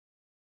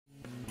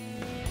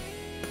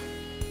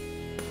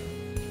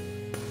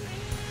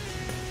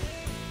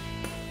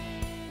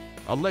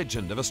a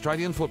legend of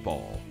Australian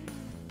football.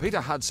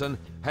 Peter Hudson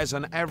has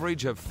an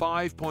average of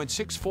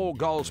 5.64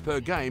 goals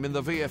per game in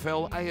the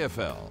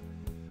VFL-AFL,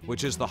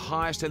 which is the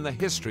highest in the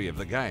history of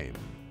the game.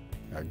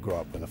 I grew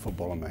up with a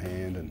football in my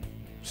hand and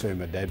seeing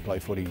my dad play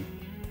footy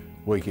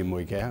week in,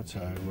 week out.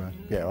 So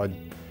yeah,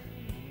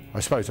 I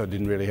suppose I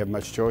didn't really have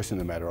much choice in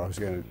the matter. I was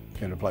going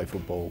to play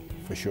football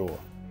for sure.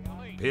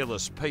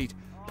 Peerless Pete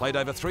played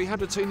over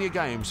 300 senior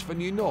games for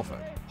New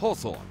Norfolk,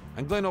 Hawthorn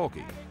and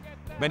Glenorchy.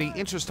 Many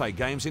interstate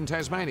games in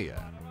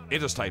Tasmania,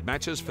 interstate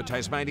matches for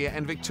Tasmania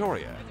and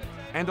Victoria,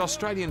 and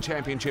Australian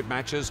Championship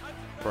matches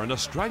for an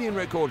Australian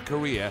record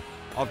career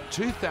of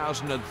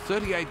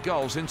 2,038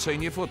 goals in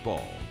senior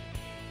football.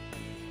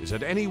 Is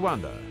it any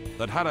wonder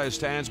that Hutto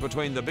stands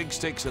between the big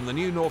sticks in the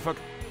New Norfolk,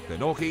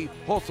 Glenorchy,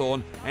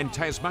 Hawthorn and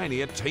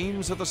Tasmania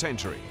teams of the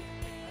century?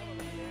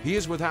 He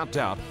is without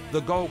doubt the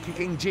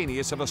goal-kicking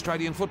genius of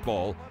Australian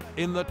football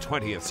in the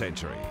 20th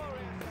century.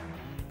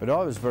 But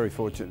I was very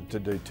fortunate to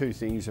do two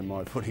things in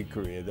my footy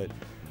career that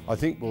I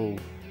think will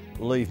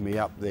leave me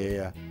up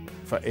there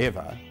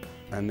forever,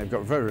 and they've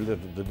got very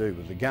little to do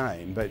with the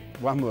game. But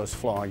one was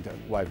flying to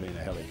Waverley in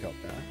a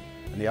helicopter,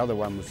 and the other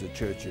one was the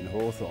church in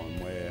Hawthorn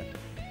where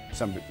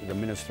the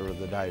minister of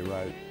the day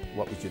wrote,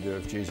 "What would you do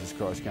if Jesus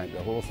Christ came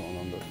to Hawthorn?"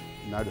 on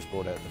the notice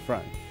board out the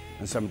front.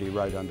 And somebody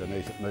wrote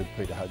underneath it, "Move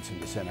Peter Hudson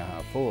to centre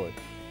half forward."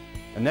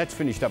 And that's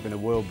finished up in a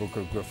World Book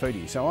of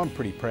Graffiti. So I'm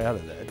pretty proud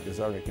of that because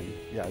I reckon,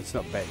 yeah, it's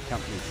not bad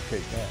company to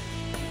keep that.